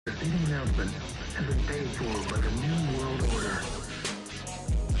The seating announcement has been paid for by the New World Order.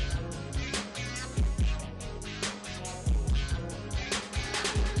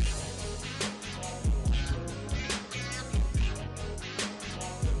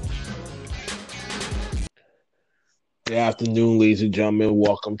 Good afternoon, ladies and gentlemen.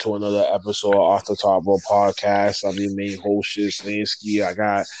 Welcome to another episode of Off the Top Rope Podcast. I'm your main host, Lansky. I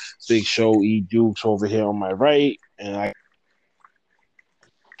got Big Show E Dukes over here on my right, and I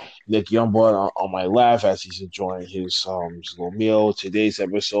Nick Youngblood on my left as he's enjoying his little meal. Today's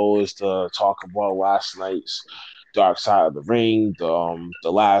episode is to talk about last night's Dark Side of the Ring,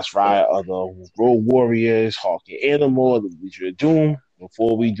 the last ride of the Road Warriors, Hawk and Animal, the Legion of Doom.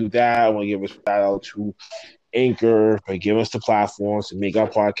 Before we do that, I want to give a shout out to Anchor for giving us the platforms to make our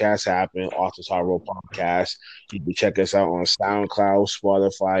podcast happen. Authors Road Podcast. You can check us out on SoundCloud,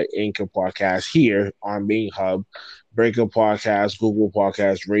 Spotify, Anchor Podcast here, our main hub, Breaker Podcast, Google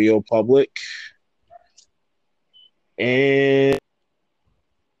Podcast, Radio Public, and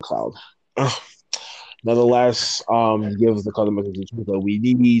Cloud. Nonetheless, give us the color messages that we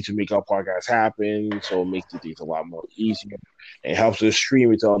need to make our podcast happen. So it makes the things a lot more easier. It helps us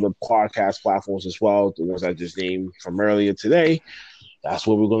stream it to other podcast platforms as well, the ones I just named from earlier today. That's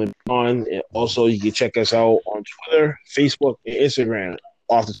what we're going to be on. And also, you can check us out on Twitter, Facebook, and Instagram.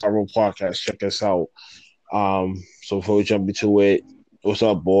 Off the Top Rope Podcast. Check us out. So before we jump into it, what's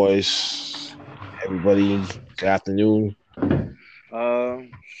up, boys? Everybody, good afternoon.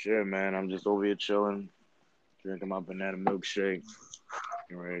 Shit, man. I'm just over here chilling, drinking my banana milkshake.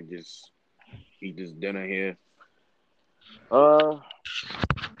 Getting ready to just eat this dinner here. Uh,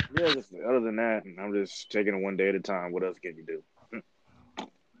 yeah. Just other than that, I'm just taking it one day at a time. What else can you do?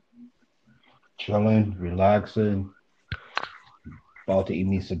 Chilling, relaxing. About to eat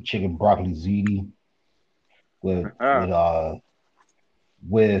me some chicken broccoli ziti with with Ah, uh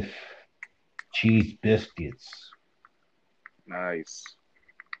with cheese biscuits, nice.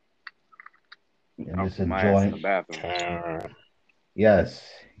 and I'll it's put a my ass in the joint. bathroom. Yes,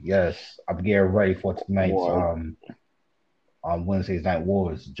 yes. I'm getting ready for tonight's What? on Wednesday's Night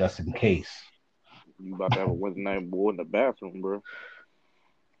Wars, just in case. You about to have a Wednesday night boy in the bathroom, bro?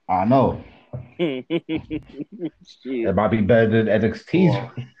 I know it Shit. might be better than NXT's,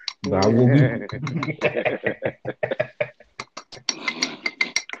 Well. but I will be.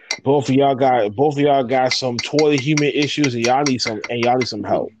 Both of y'all got some toilet human issues, and y'all need some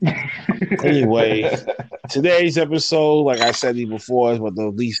help. Anyway, today's episode, like I said before, is what the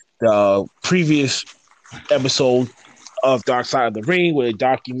least previous episode of Dark Side of the Ring, where it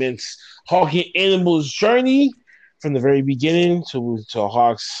documents Hawking Animal's journey from the very beginning to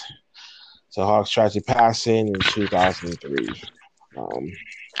Hawk's tragic passing in 2003. Um,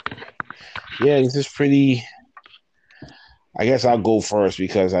 yeah, this is pretty. I guess I'll go first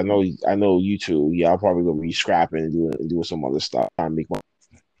because I know you two. Yeah, I'll probably gonna be scrapping and doing some other stuff. I make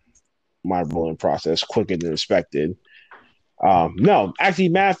my rolling process quicker than expected. No, actually,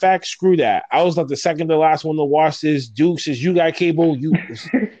 matter of fact, screw that. I was like the second to last one to watch this. Duke, since you got cable, you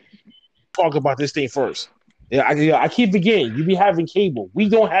talk about this thing first. I keep forgetting you be having cable. We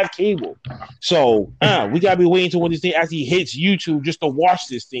don't have cable, so we gotta be waiting until when this thing actually hits YouTube just to watch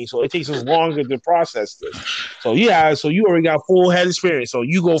this thing. So it takes us longer to process this. So yeah, so you already got full head experience. So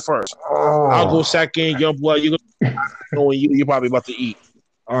you go first. I'll go Oh, second. Young blood, you go knowing you're probably about to eat.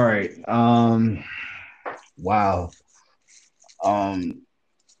 all right. Wow. Um,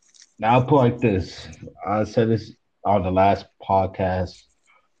 now I'll put it like this. I said this on the last podcast.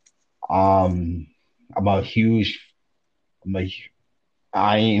 Um, I'm a huge, I'm a,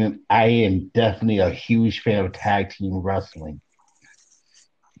 I am definitely a huge fan of tag team wrestling.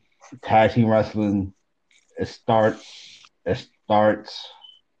 Tag team wrestling, it starts,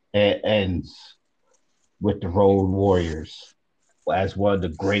 it ends with the Road Warriors as one of the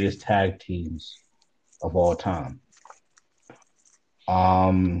greatest tag teams of all time.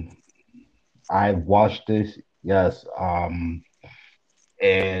 Um, I watched this, yes,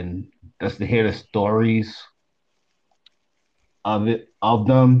 and just to hear the stories of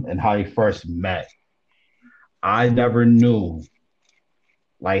them and how they first met. I never knew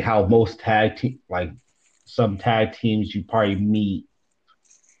like how most like some tag teams you probably meet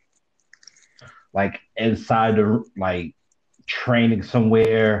like inside the like training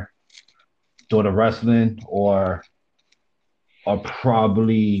somewhere doing the wrestling or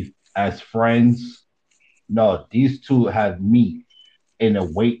probably as friends. No, these two have meet in a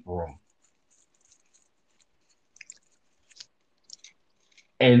weight room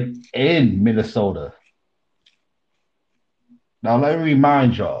in Minnesota. Now let me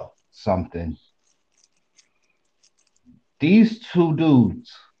remind y'all something. These two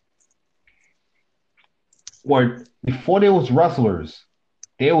dudes. Or before they was wrestlers,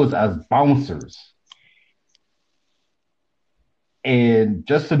 they was as bouncers. And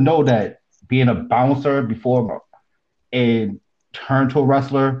just to know that being a bouncer before and turned to a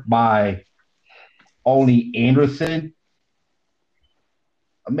wrestler by only Anderson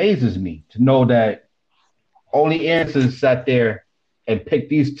amazes me to know that only Anderson sat there and picked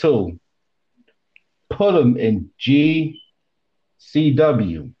these two, put them in GCW,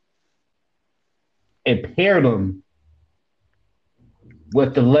 and paired them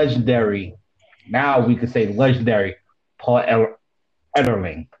with the legendary, now we could say legendary Paul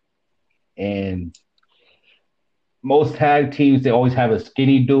Ederling. And most tag teams, they always have a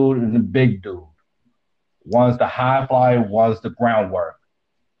skinny dude and a big dude. One's the high flyer, one's the groundwork.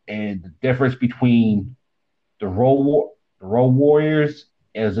 And the difference between the Road Warriors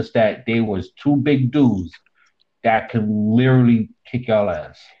is just that they was two big dudes that could literally kick your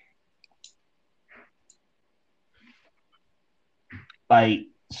ass. Like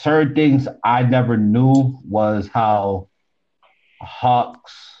certain things I never knew was how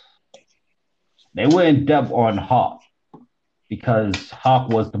Hawks they went in depth on Hawk because Hawk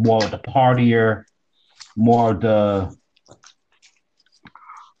was the more the partier, more the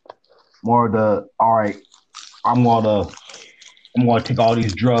all right, I'm gonna I'm gonna take all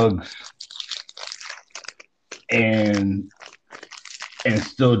these drugs and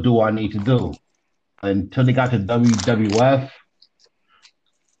still do what I need to do. Until they got to WWF,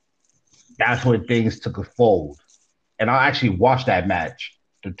 that's when things took a fold. And I actually watched that match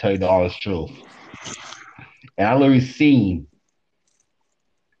to tell you the honest truth. And I literally seen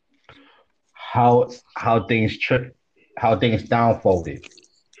how things downfolded.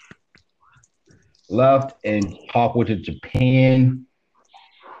 Left and Hawk went to Japan.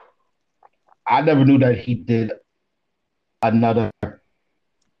 I never knew that he did another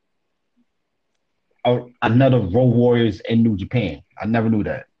another Road Warriors in New Japan. I never knew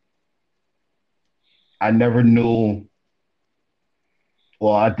that. I never knew.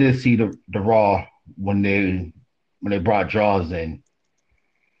 Well, I did see the Raw when they brought draws in,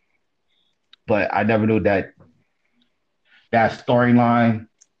 but I never knew that storyline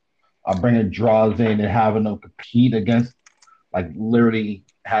of bringing draws in and having them compete against, like literally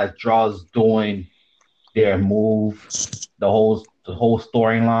has draws doing their move, the whole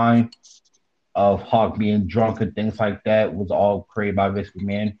storyline of Hawk being drunk and things like that was all created by Vince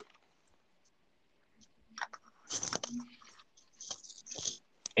McMahon.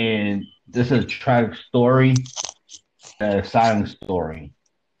 And this is a tragic story, an exciting story,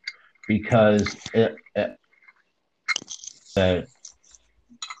 because it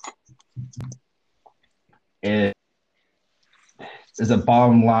is a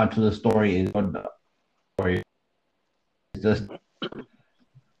bottom line to the story is just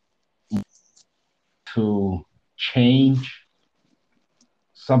to change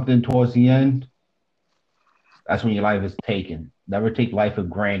something towards the end. That's when your life is taken. Never take life for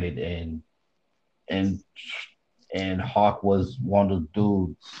granted, and and Hawk was one of the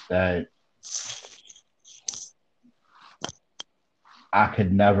dudes that I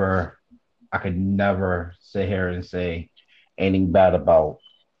could never sit here and say anything bad about.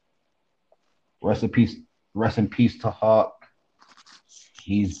 Rest in peace. Rest in peace to Hawk.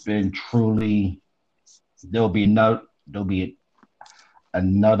 He's been truly. There'll be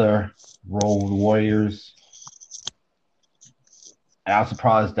another Road Warriors. And I'm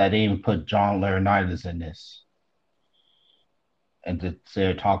surprised that they even put John Laurinaitis in this and to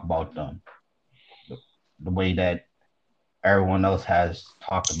say talk about them the way that everyone else has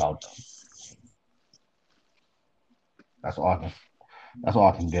talked about them. That's all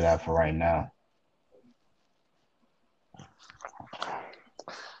I can get at for right now.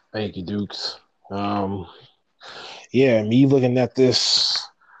 Thank you, Dukes. Yeah, me looking at this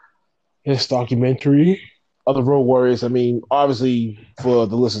documentary, Other Road Warriors. I mean, obviously for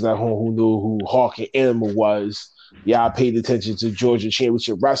the listeners at home who knew who Hawk and Animal was, yeah, I paid attention to Georgia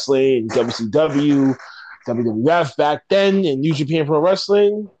Championship Wrestling, WCW, WWF back then, and New Japan Pro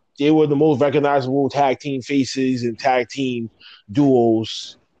Wrestling. They were the most recognizable tag team faces and tag team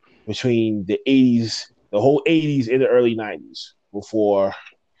duos between the 80s, the whole 80s and the early 90s before,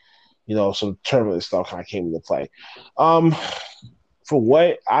 some turbulent stuff kind of came into play. For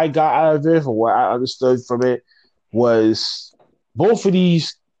what I got out of it, for what I understood from it, was both of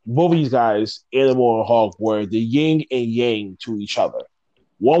these guys, Animal and Hawk, were the yin and yang to each other.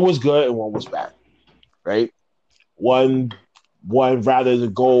 One was good and one was bad, right? One rather to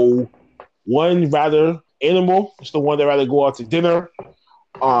go, one rather Animal is the one that rather go out to dinner,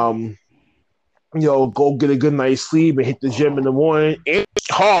 go get a good night's sleep and hit the gym in the morning. And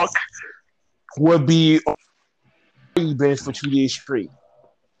Hawk would be bench for 2 days straight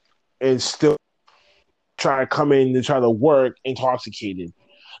and still try to come in and try to work intoxicated.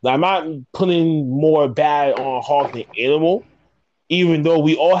 Now, I'm not putting more bad on Hawk than Animal, even though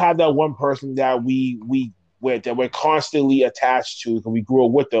we all have that one person that we're constantly attached to because we grew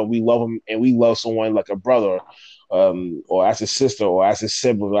up with them, we love them, and we love someone like a brother, or as a sister, or as a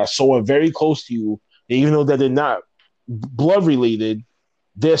sibling, or someone very close to you. Even though that they're not blood related,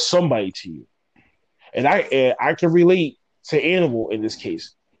 they're somebody to you, and I can relate to Animal in this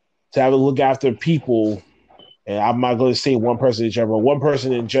case to have to look after people. And I'm not going to say one person in general. One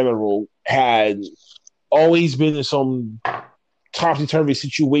person in general had always been in some topsy turvy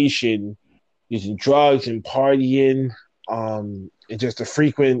situation, using drugs and partying, and just a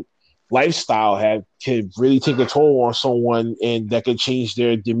frequent lifestyle had could really take a toll on someone, and that could change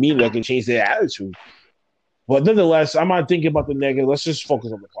their demeanor, that could change their attitude. But nonetheless, I'm not thinking about the negative. Let's just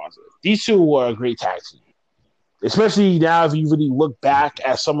focus on the positive. These two were a great tag team, especially now if you really look back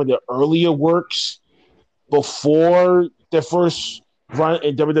at some of the earlier works before their first run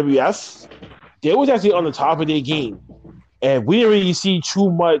in WWF. They was actually on the top of their game, and we didn't really see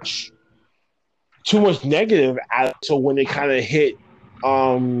too much negative so when they kind of hit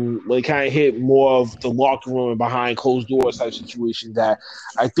more of the locker room and behind closed doors type situation, that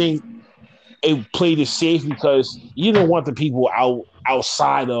I think it played it safe because you didn't want the people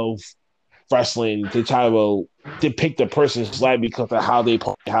outside of wrestling to try to depict the person's life because of how they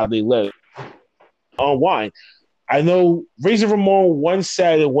live. Unwind. I know Razor Ramon once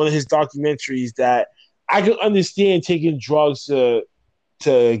said in one of his documentaries that I can understand taking drugs to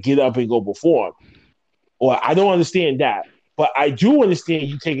get up and go perform. Or I don't understand that. But I do understand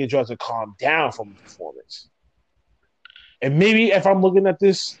you taking drugs to calm down from a performance. And maybe if I'm looking at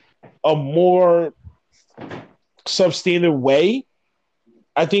this a more substandard way,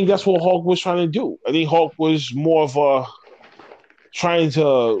 I think that's what Hulk was trying to do. I think Hulk was more of a trying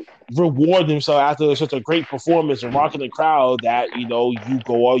to reward himself after such a great performance and rocking the crowd that, you go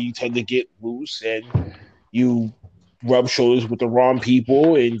out, you tend to get loose and you rub shoulders with the wrong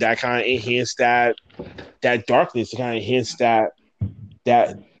people, and that kind of enhance that darkness, to kind of enhance that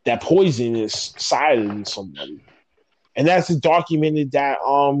poisonous side in somebody. And that's documented that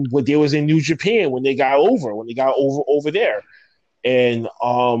when they was in New Japan, when they got over there. And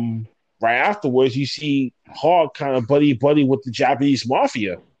right afterwards you see Hawk kind of buddy with the Japanese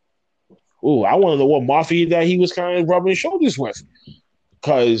mafia. Ooh, I want to know what mafia that he was kind of rubbing shoulders with.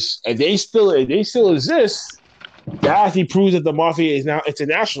 Because if they still exist, that actually proves that the mafia is now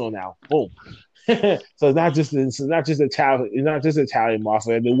international now. Boom. So it's not just Italian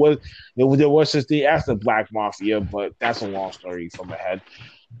mafia. There was just the as the black mafia, but that's a long story from ahead.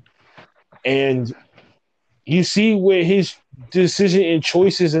 And you see where his decision and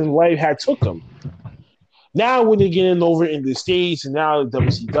choices in life had took him. Now when they're getting over in the States and now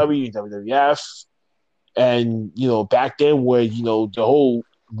WCW, WWF, and back then where the whole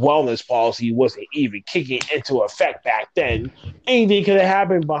wellness policy wasn't even kicking into effect back then, anything could have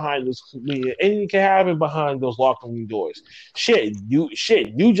happened behind those locker room doors. New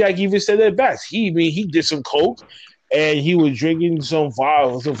Jack even said it best. He did some coke and he was drinking some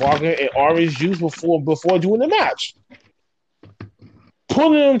vodka and orange juice before doing the match,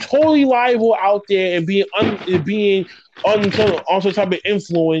 putting him totally liable out there and being on some type of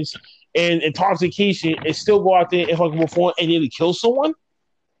influence and intoxication, and still go out there and fucking perform and nearly kill someone.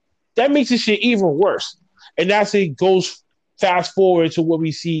 That makes this shit even worse. And that's it goes fast forward to what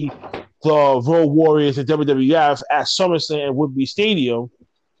we see the Road Warriors at WWF at SummerSlam and Woodbury Stadium.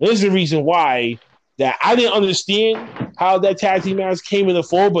 And this is the reason why that I didn't understand how that tag team match came in the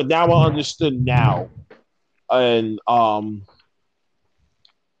fold, but now I understood now. And Hawk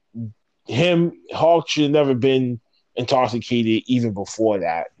should have never been intoxicated even before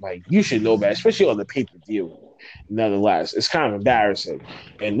that. Like, you should know that, especially on the pay-per-view. Nonetheless, it's kind of embarrassing.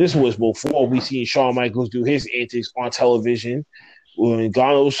 And this was before we seen Shawn Michaels do his antics on television.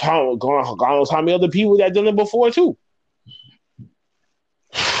 God knows how many other people that done it before too.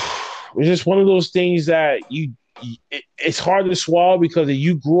 It's just one of those things that it's hard to swallow, because if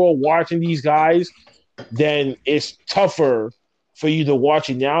you grew up watching these guys, then it's tougher for you to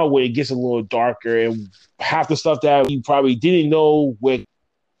watch it now where it gets a little darker and half the stuff that you probably didn't know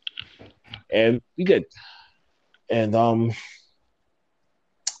and we did. And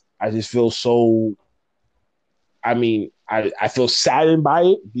I just feel so, I feel saddened by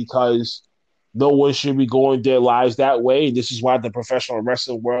it, because no one should be going their lives that way. This is why the professional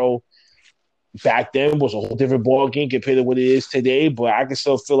wrestling world back then was a whole different ball game compared to what it is today. But I can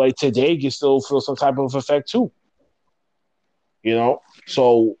still feel like today can still feel some type of effect too.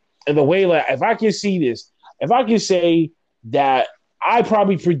 So in the way, like, if I can see this, if I can say that I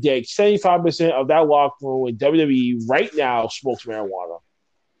probably predict 75% of that locker room in WWE right now smokes marijuana,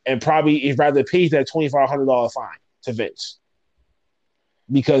 and probably is rather pays that $2,500 fine to Vince,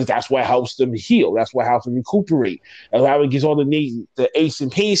 because that's what helps them heal. That's what helps them recuperate. That's how it gets all the aches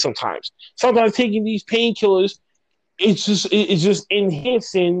and pains sometimes. Sometimes taking these painkillers, it's just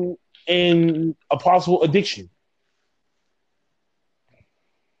enhancing in a possible addiction.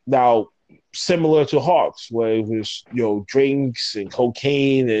 Now, similar to Hawks, where it was, drinks and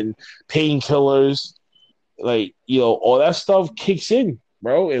cocaine and painkillers, like, all that stuff kicks in,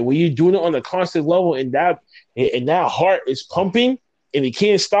 bro. And when you're doing it on a constant level, and that heart is pumping and it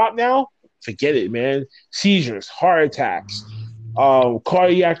can't stop now, forget it, man. Seizures, heart attacks,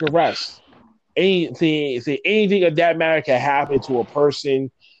 cardiac arrest, anything of that matter can happen to a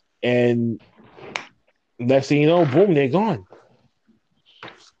person, and next thing you know, boom, they're gone.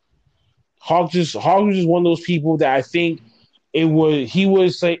 Hawk was just one of those people that I think he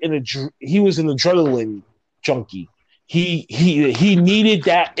was like he was an adrenaline junkie. He needed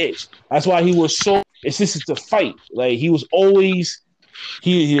that itch. That's why he was so insistent to fight. Like he always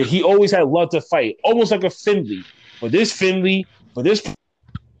had love to fight, almost like a Finley. For this,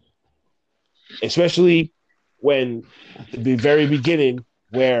 especially when the very beginning,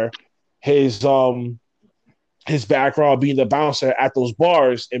 where his his background being the bouncer at those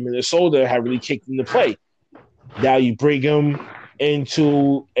bars in Minnesota had really kicked into play. Now you bring him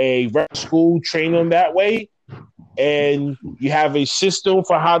into a rep school, train him that way, and you have a system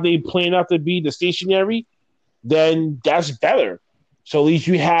for how they plan out to be the stationary, then that's better. So at least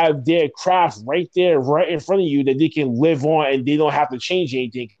you have their craft right there, right in front of you, that they can live on, and they don't have to change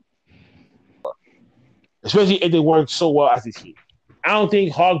anything, especially if they work so well as a team. I don't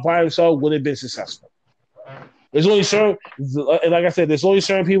think Hawk by himself would have been successful. There's only certain, like I said, there's only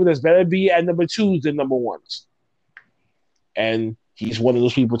certain people that's better be at number twos than number ones, and he's one of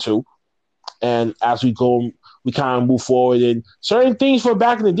those people too. And as we kind of move forward, and certain things from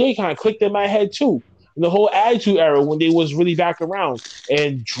back in the day kind of clicked in my head too. In the whole Attitude Era, when they was really back around,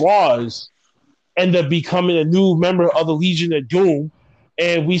 and Draws end up becoming a new member of the Legion of Doom,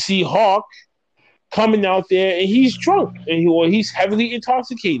 and we see Hawk coming out there, and he's drunk, and he's heavily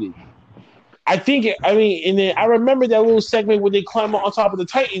intoxicated. And then I remember that little segment where they climb on top of the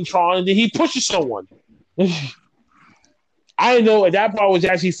Titantron, and then he pushes someone. I didn't know if that part was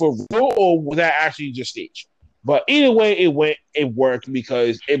actually for real or was that actually just staged. But either way, it worked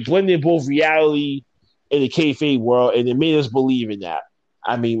because it blended both reality and the kayfabe world, and it made us believe in that.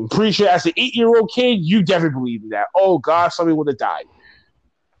 I mean, I'm pretty sure as an 8-year-old kid, you definitely believe in that. Oh God, somebody would have died.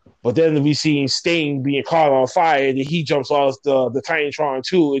 But then we see Sting being caught on fire, and then he jumps off the Titantron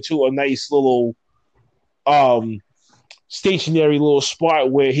 2 into a nice little stationary little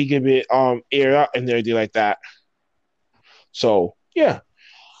spot where he can be aired out and everything like that. So yeah,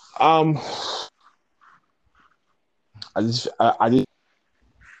 I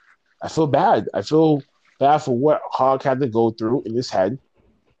feel bad. I feel bad for what Hawk had to go through in his head,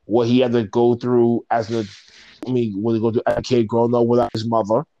 what he had to go through what he go through as a kid growing up without his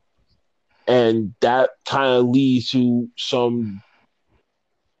mother, and that kind of leads to some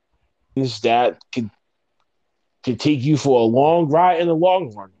things that could take you for a long ride in the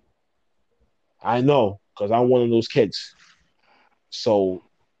long run. I know, because I'm one of those kids. So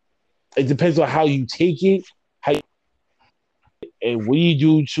it depends on how you take it, and what you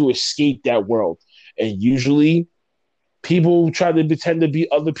do to escape that world. And usually people try to pretend to be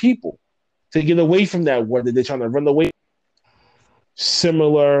other people to get away from that world that they're trying to run away.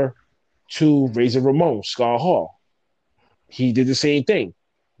 Similar to Razor Ramon, Scott Hall. He did the same thing.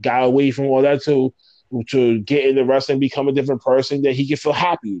 Got away from all that to get into wrestling, become a different person that he can feel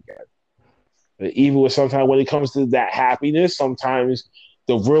happy again. But even with sometimes when it comes to that happiness, sometimes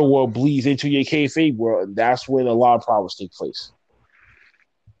the real world bleeds into your kayfabe world, and that's when a lot of problems take place.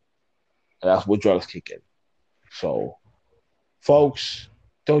 And that's what drugs kick in. So, folks,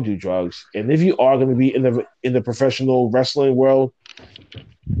 don't do drugs. And if you are going to be in the professional wrestling world,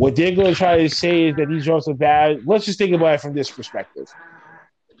 what they're going to try to say is that these drugs are bad. Let's just think about it from this perspective.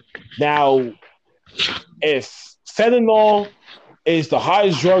 Now, if fentanyl is the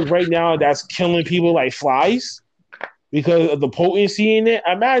hottest drug right now that's killing people like flies because of the potency in it,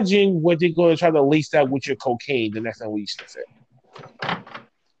 imagine what they're going to try to lace that with your cocaine the next time we sniff it.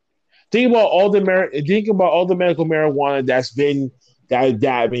 Think about all the medical marijuana that's been that's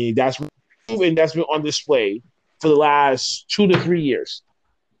been on display for the last 2 to 3 years.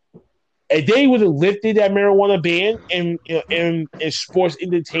 If they would have lifted that marijuana ban in sports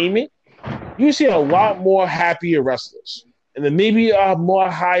entertainment, you see a lot more happier wrestlers, and then maybe a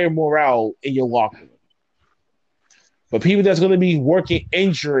more higher morale in your locker room. But people that's going to be working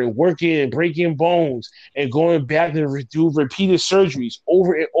injured, working and breaking bones, and going back to do repeated surgeries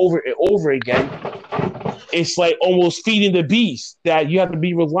over and over and over again, it's like almost feeding the beast that you have to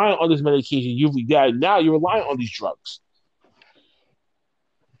be reliant on this medication. Now you're relying on these drugs.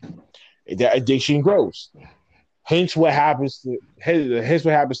 And that addiction grows. Hence what happens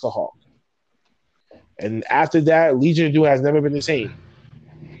to Hawk. And after that, Legion of Doom has never been the same.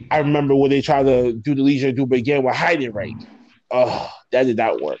 I remember when they tried to do the Legion of Doom again with Heidenreich. Oh, that did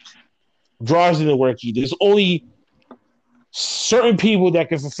not work. Draws didn't work either. There's only certain people that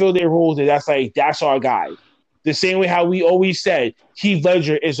can fulfill their roles, and that's our guy. The same way how we always said Heath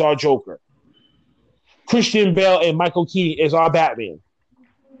Ledger is our Joker. Christian Bale and Michael Keaton is our Batman.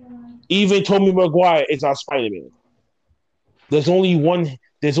 Even Tobey Maguire is our Spider-Man. There's only one.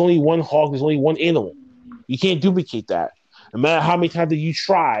 There's only one Hawk. There's only one animal. You can't duplicate that. No matter how many times that you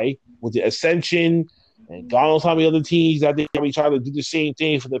try with the Ascension and God knows how many other teams that they try to do the same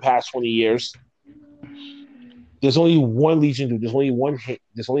thing for the past 20 years. There's only one Legion to do. There's only one hit.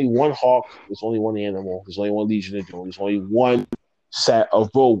 There's only one Hawk. There's only one animal. There's only one Legion to do. There's only one set of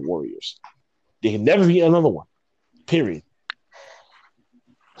Road Warriors. There can never be another one. Period.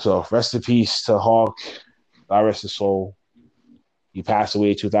 So rest in peace to Hawk. God rest his soul. He passed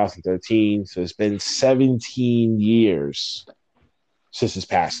away in 2013. So it's been 17 years since his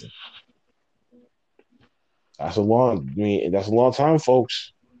passing. That's a long time,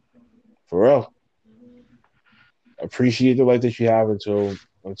 folks. For real. Appreciate the life that you have until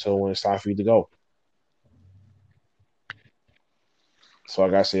when it's time for you to go. That's all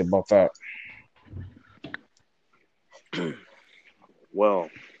I gotta say about that. Well,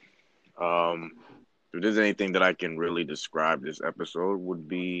 if there's anything that I can really describe this episode would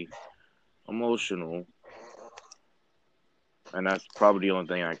be emotional, and that's probably the only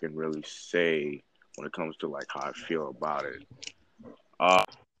thing I can really say when it comes to like how I feel about it.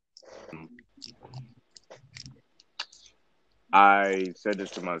 Um, I said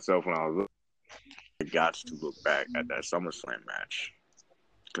this to myself when I was I got to look back at that SummerSlam match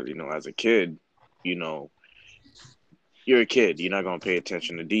because as a kid, you know, you're a kid, you're not gonna pay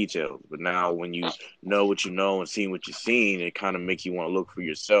attention to details. But now, when you know what you know and seeing what you've seen, it kind of makes you want to look for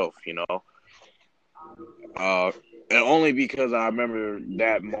yourself. Uh, and only because I remember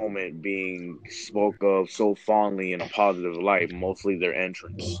that moment being spoke of so fondly in a positive light, mostly their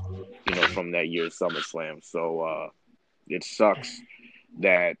entrance, from that year's SummerSlam. So it sucks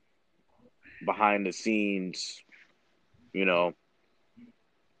that behind the scenes, you know,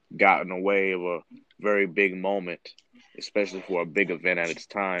 got in the way of a very big moment, especially for a big event at its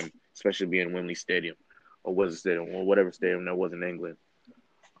time, especially being Wembley Stadium or was it stadium or whatever stadium that was in England.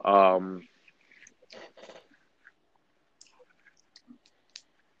 Um,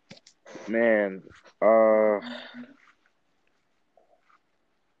 man,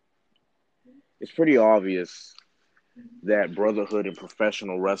 it's pretty obvious that brotherhood in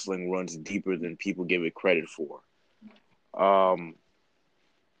professional wrestling runs deeper than people give it credit for. Um,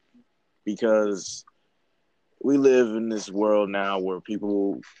 because we live in this world now where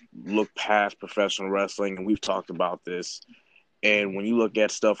people look past professional wrestling, and we've talked about this. And when you look at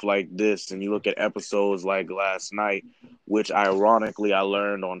stuff like this and you look at episodes like last night, which ironically I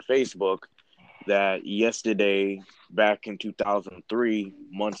learned on Facebook that yesterday, back in 2003,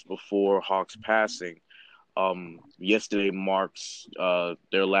 months before Hawk's passing, yesterday marks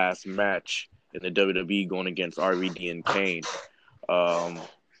their last match in the WWE going against RVD and Kane.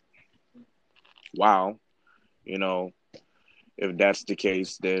 Wow. If that's the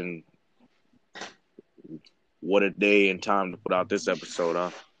case, then what a day and time to put out this episode,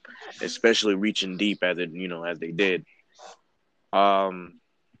 huh? Especially reaching deep as they did. Um,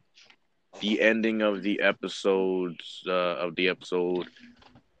 the ending of the episode,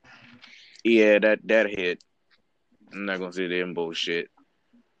 yeah, that hit. I'm not gonna say them bullshit.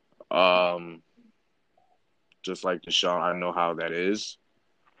 Um, just like Deshaun, I know how that is,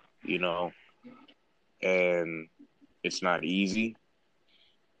 you know, and it's not easy.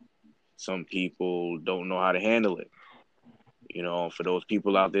 Some people don't know how to handle it. For those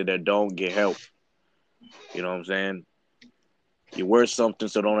people out there that don't get help, you know what I'm saying? You're worth something,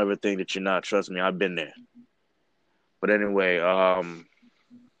 so don't ever think that you're not. Trust me, I've been there. But anyway,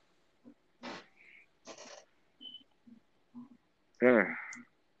 yeah.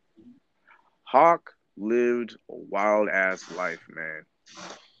 Hawk lived a wild ass life, man.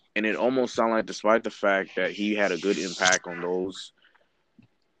 And it almost sounded like, despite the fact that he had a good impact on those,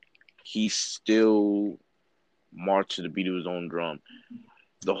 he still marched to the beat of his own drum.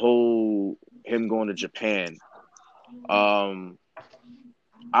 The whole him going to Japan.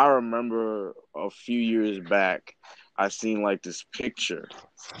 I remember a few years back I seen like this picture.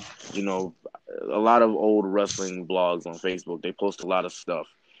 You know, a lot of old wrestling blogs on Facebook. They post a lot of stuff,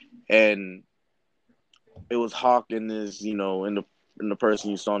 and it was Hawk in this. In the person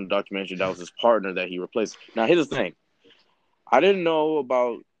you saw in the documentary that was his partner that he replaced. Now here's the thing: I didn't know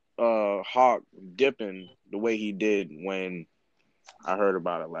about Hawk dipping the way he did when I heard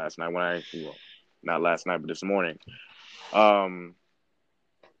about it last night. Not last night, but this morning. Um,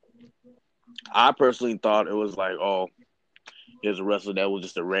 I personally thought it was like, oh, here's a wrestler that was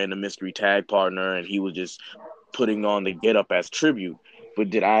just a random mystery tag partner, and he was just putting on the get up as tribute. But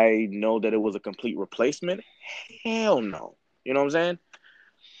did I know that it was a complete replacement? Hell no. You know what I'm saying?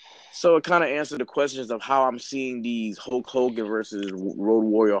 So it kind of answered the questions of how I'm seeing these Hulk Hogan versus Road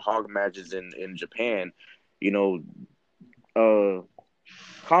Warrior Hawk matches in Japan. You know, uh,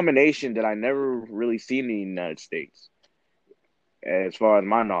 combination that I never really seen in the United States, as far as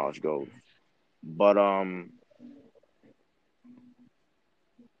my knowledge goes. But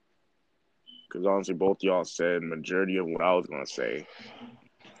because honestly, both y'all said majority of what I was gonna say,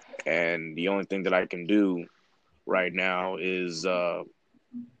 and the only thing that I can do right now is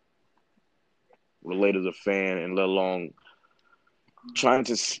relate as a fan and let alone trying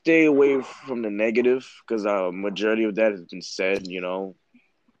to stay away from the negative because majority of that has been said,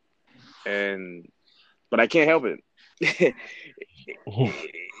 and but I can't help it.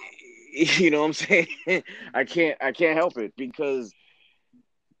 You know what I'm saying? I can't help it because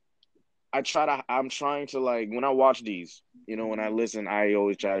I'm trying to like when I watch these, when I listen, I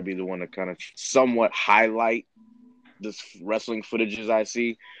always try to be the one to kind of somewhat highlight this wrestling footages I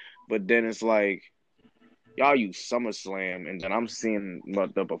see, but then it's like y'all use SummerSlam, and then I'm seeing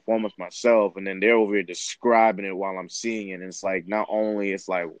the performance myself, and then they're over here describing it while I'm seeing it. And it's like not only it's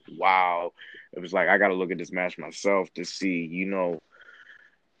like wow, it was like I got to look at this match myself to see,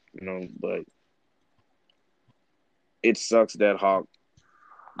 but it sucks that Hawk,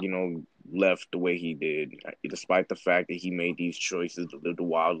 you know, left the way he did, despite the fact that he made these choices to live the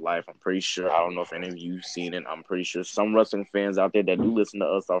wild life. I'm pretty sure, I don't know if any of you've seen it. I'm pretty sure some wrestling fans out there that do listen to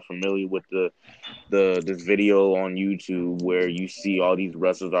us are familiar with this video on YouTube where you see all these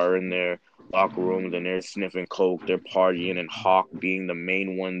wrestlers are in their locker rooms and they're sniffing coke, they're partying, and Hawk being the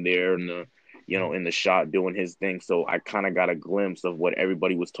main one there in the shot doing his thing. So I kind of got a glimpse of what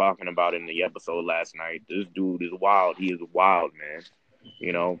everybody was talking about in the episode last night. This dude is wild. He is wild, man.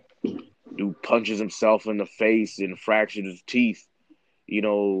 You know, dude punches himself in the face and fractures his teeth. You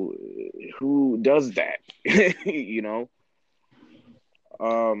know, who does that? you know,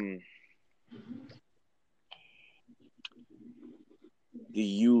 um, the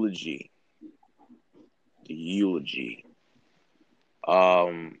eulogy, the eulogy.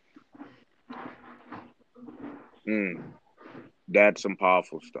 Um, mm, that's some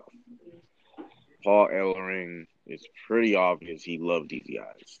powerful stuff. Paul Ellering, it's pretty obvious he loved these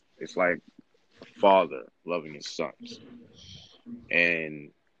guys. It's like a father loving his sons.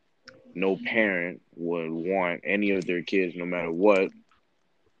 And no parent would want any of their kids, no matter what,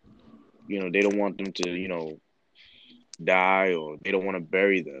 they don't want them to, die or they don't want to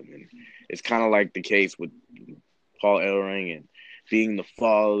bury them. And it's kind of like the case with Paul Ellering and being the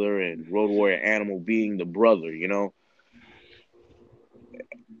father and Road Warrior Animal being the brother.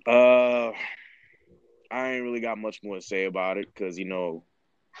 Uh, I ain't really got much more to say about it because,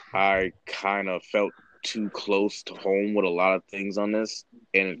 I kind of felt too close to home with a lot of things on this.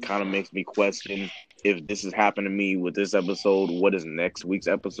 And it kind of makes me question if this has happened to me with this episode, what is next week's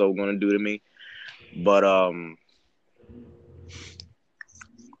episode going to do to me? But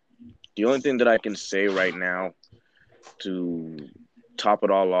the only thing that I can say right now to top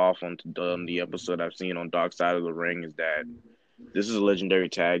it all off on the episode I've seen on Dark Side of the Ring is that this is a legendary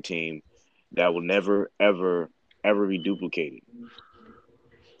tag team that will never, ever, ever be duplicated.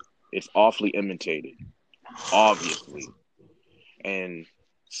 It's awfully imitated, obviously. And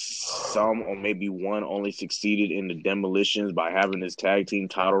some or maybe one only succeeded in the demolitions by having this tag team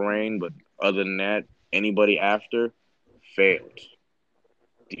title reign. But other than that, anybody after failed.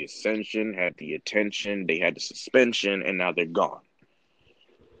 The Ascension had the attention, they had the suspension, and now they're gone.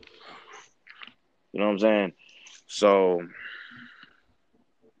 You know what I'm saying? So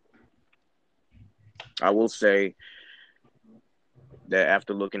I will say that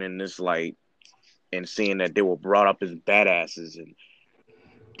after looking in this light and seeing that they were brought up as badasses and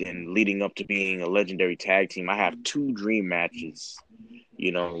then leading up to being a legendary tag team, I have two dream matches,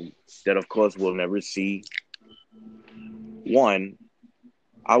 that of course we'll never see. One,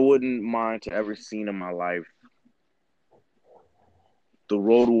 I wouldn't mind to ever seen in my life the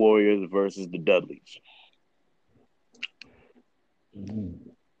Road Warriors versus the Dudleys.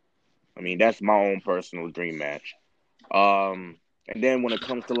 I mean, that's my own personal dream match. And then when it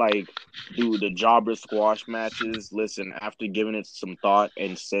comes to like do the jobber squash matches, listen, after giving it some thought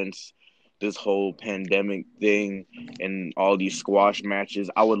and since this whole pandemic thing and all these squash matches,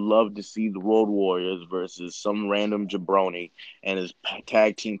 I would love to see the Road Warriors versus some random jabroni and his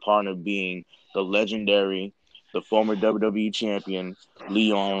tag team partner being the legendary, the former WWE champion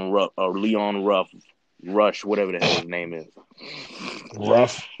Leon Rush, whatever the hell his name is.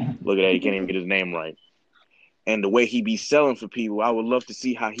 Rough. Look at that, he can't even get his name right. And the way he be selling for people, I would love to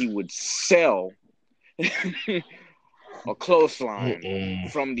see how he would sell a clothesline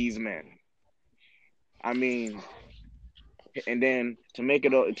Mm-mm. from these men. I mean, and then to make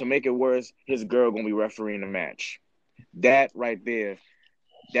it worse, his girl gonna be refereeing the match. That right there,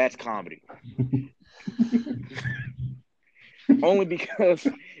 that's comedy. Only because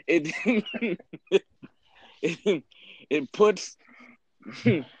it it puts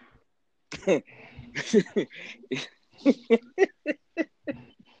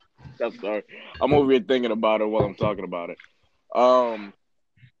I'm sorry. I'm over here thinking about it while I'm talking about it. Um,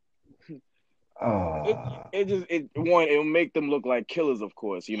 it Uh, it just it'll make them look like killers, of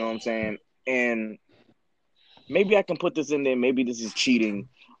course. You know what I'm saying? And maybe I can put this in there. Maybe this is cheating.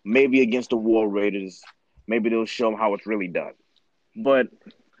 Maybe against the War Raiders. Maybe they'll show them how it's really done. But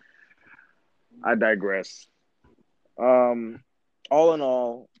I digress. Um, all in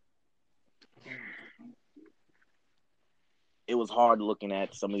all, it was hard looking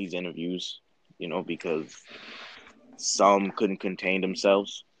at some of these interviews. You know, because some couldn't contain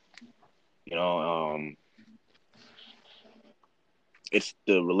themselves. You know, it's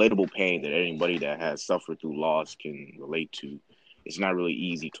the relatable pain that anybody that has suffered through loss can relate to. It's not really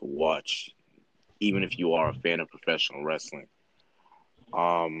easy to watch, even if you are a fan of professional wrestling.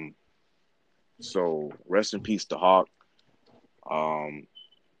 Um, so rest in peace to Hawk. Um,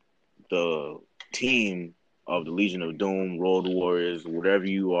 the team of the Legion of Doom, Road Warriors, whatever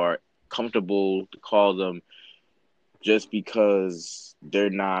you are comfortable to call them, just because they're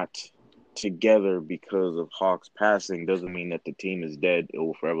not together because of Hawk's passing doesn't mean that the team is dead. It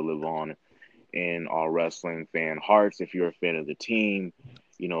will forever live on in our wrestling fan hearts. If you're a fan of the team,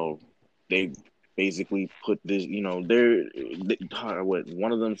 you know, they basically put this, you know, what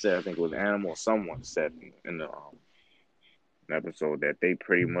one of them said, I think it was Animal, someone said in the episode that they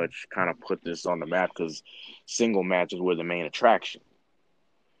pretty much kind of put this on the map because single matches were the main attraction,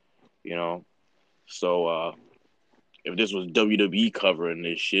 you know. So if this was WWE covering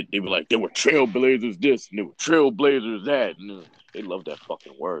this shit, they'd be like, they were trailblazers this and they were trailblazers that, and they love that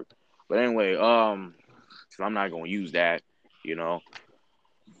fucking word. But anyway, so I'm not gonna use that, you know.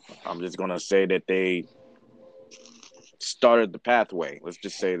 I'm just gonna say that they started the pathway. Let's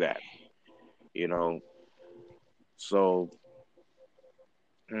just say that, you know. So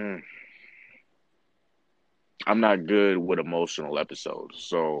mm, I'm not good with emotional episodes.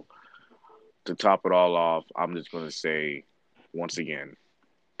 So to top it all off, I'm just gonna say once again,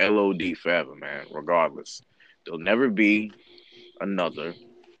 LOD forever, man. Regardless, there'll never be another.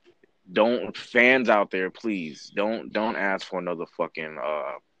 Don't fans out there, please don't ask for another fucking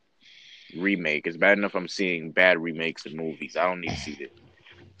remake. It's bad enough I'm seeing bad remakes in movies. I don't need to see this.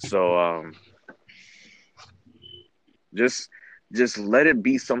 So just just let it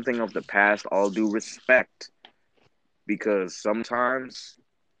be something of the past. All due respect, because sometimes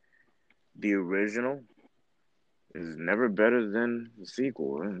the original is never better than the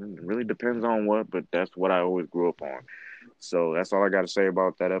sequel. It really depends on what, but that's what I always grew up on. So that's all I got to say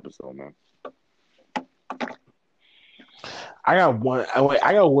about that episode, man. I got one.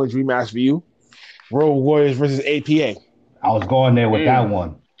 I got one dream match for you: Road Warriors versus APA. I was going there with that Mm,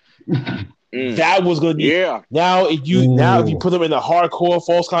 one. mm, That was going to be yeah. now if you Ooh, put them in a hardcore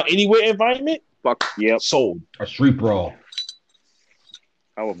false count anywhere environment, Fuck. Yep. sold. a street brawl.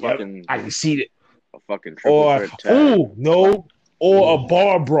 I would Yep, fucking I can see it. a fucking triple Or threat tag. Fuck. or a Ooh.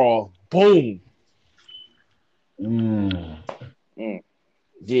 bar brawl. Boom. Mm. Mm.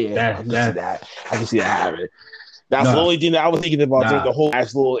 Yeah, I That can see that that. I can see that happening. That's the nah only thing that I was thinking about during the nah. whole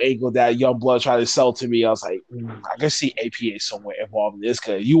last little angle that Young Blood tried to sell to me. I was like, I can see APA somewhere involved in this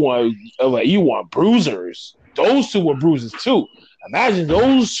because you want bruisers. Those two were bruisers too. Imagine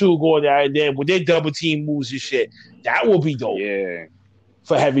those two going out and then with their double team moves and shit. That would be dope Yeah.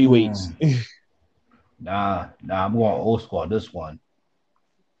 for heavyweights. Mm. Nah. I'm going old school on this one.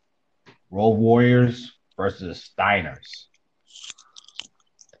 Road Warriors versus Steiners.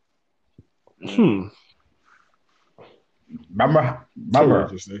 Mm. Very Remember,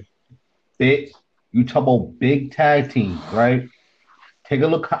 interesting. big. You talk about big tag teams, right? Take a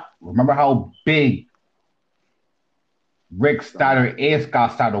look. Remember how big Rick Steiner Steiner. and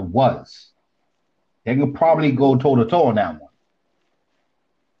Scott Steiner was. They could probably go toe to toe on that one.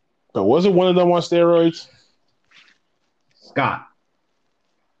 But wasn't one of them on steroids? Scott.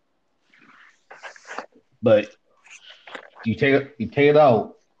 But you take it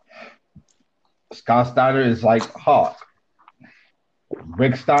out. Scott Steiner is like Hawk.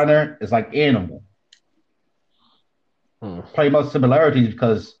 Rick Steiner is like Animal. Hmm. Pretty much similarities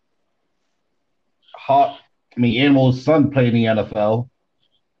because Hawk, Animal's son played in the NFL.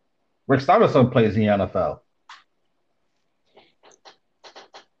 Rick Steiner's son plays in the NFL.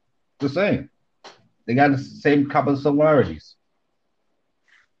 The same. They got the same couple of similarities.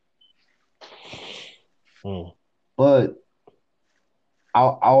 Hmm. But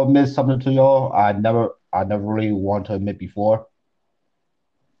I'll admit something to y'all. I never really wanted to admit before.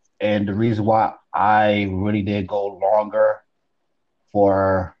 And the reason why I really did go longer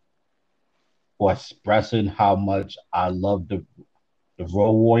for expressing how much I love the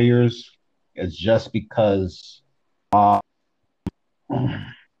Road Warriors is just because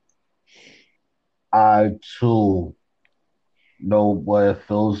I too know what it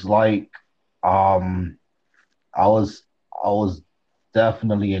feels like. Um, I was I was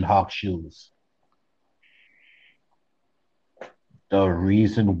definitely in Hawk shoes. The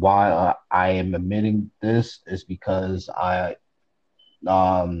reason why I am admitting this is because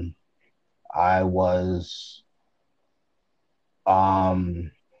um I was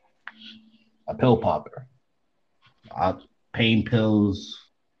um a pill popper. I, pain pills.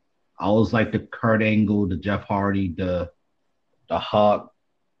 I was like the Kurt Angle, the Jeff Hardy, the Hawk,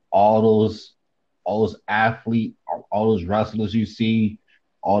 all those all those athletes, all those wrestlers you see,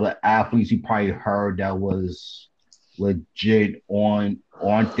 all the athletes you probably heard that was legit on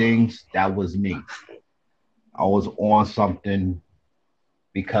things. That was me. I was on something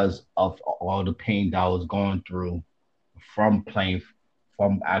because of all the pain that I was going through from playing,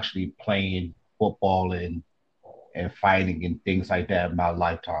 from actually playing football and fighting and things like that in my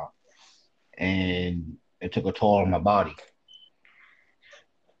lifetime. And it took a toll on my body.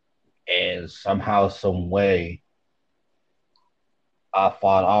 And somehow, some way, I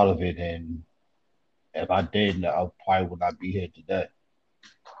fought out of it. And if I didn't, I probably would not be here today.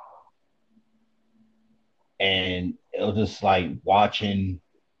 And it was just like watching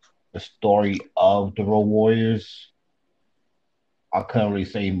the story of the Road Warriors. I couldn't really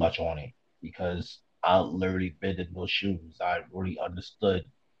say much on it because I literally been in those shoes. I really understood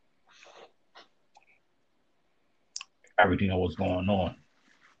everything that was going on.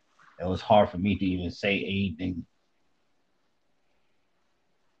 It was hard for me to even say anything,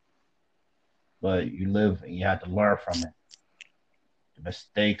 but you live and you have to learn from it. The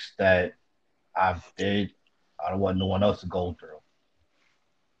mistakes that I've did, I don't want no one else to go through.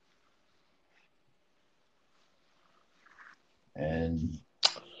 And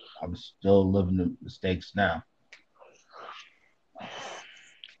I'm still living the mistakes now.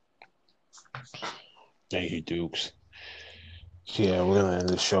 Thank you, Dukes. Yeah, we're gonna end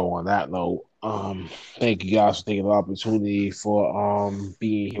the show on that note. Thank you guys for taking the opportunity for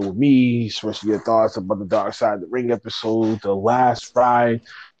being here with me, expressing your thoughts about the Dark Side of the Ring episode, the last ride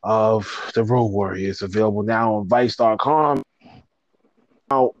of the Road Warriors, available now on Vice.com,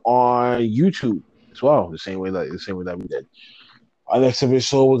 out on YouTube as well, the same way that we did. Our next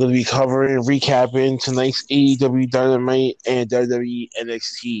episode, we're going to be covering, recapping tonight's AEW Dynamite and WWE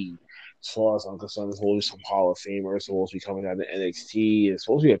NXT. As far as I'm concerned, there's always some Hall of Famers supposed to be coming out of NXT. It's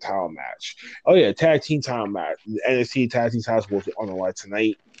supposed to be a title match. Oh, yeah, tag team title match. The NXT tag team title is supposed to be on the line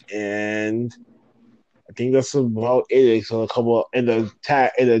tonight. And I think that's about it. So a couple in the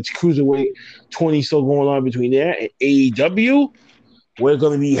cruiserweight 20 still going on between there and AEW. We're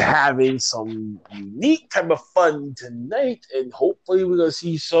going to be having some unique type of fun tonight, and hopefully we're going to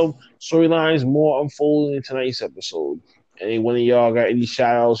see some storylines more unfolding in tonight's episode. Any one of y'all got any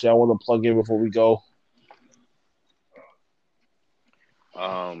shout-outs y'all want to plug in before we go?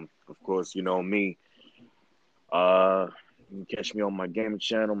 Of course, you know me. You can catch me on my gaming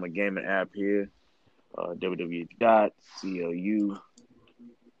channel, my gaming app here,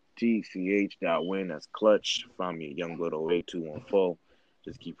 www.clutch.win. That's clutch. Find me at Youngblood08214.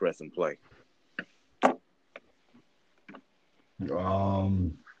 Just keep pressing play.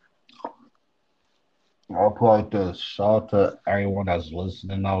 Um, I'll put like this. Shout out to everyone that's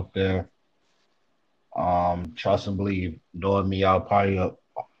listening out there. Trust and believe. Knowing me, I'll probably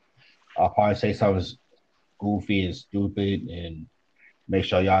say something goofy and stupid, and make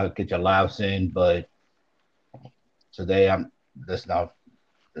sure y'all get your laughs in. But today, I'm this not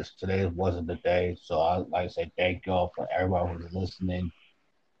this today wasn't the day. So I like to say thank y'all for everyone who's listening.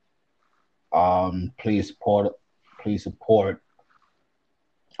 Please support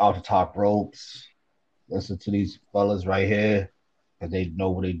off the top ropes. listen to these fellas right here, because they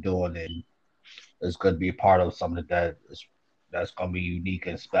know what they're doing, and it's going to be a part of something that's going to be unique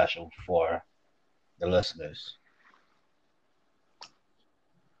and special for the listeners.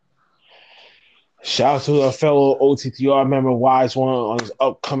 Shout out to a fellow OTTR member, Wise One, on his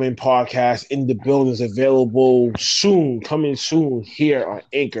upcoming podcast. In the Building is available soon, coming soon here on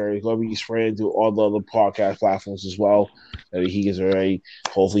Anchor. It's going to be spread to all the other podcast platforms as well. He gets ready.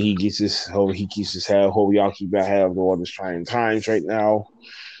 Hopefully he gets his. Hopefully he keeps his head. Hopefully y'all keep your head of all this trying times right now.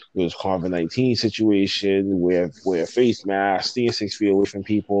 With this COVID-19 situation, wear face masks, staying 6 feet away from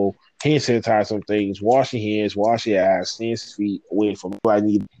people, hand sanitize some things, wash your hands, wash your ass, stand 6 feet away from what I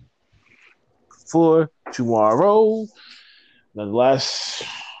need for tomorrow. Nonetheless,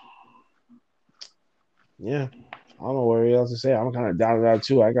 yeah, I don't know what else to say. I'm kind of down to that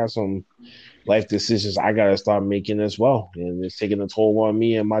too. I got some life decisions I gotta start making as well, and it's taking a toll on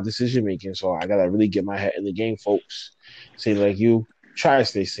me and my decision making. So I gotta really get my head in the game, folks. Say like you, try to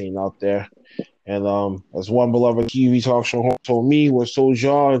stay sane out there. And as one beloved TV talk show told me, was told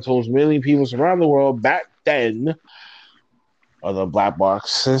y'all, and told million people around the world back then, are the black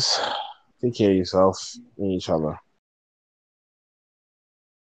boxes. Take care of yourself and each other.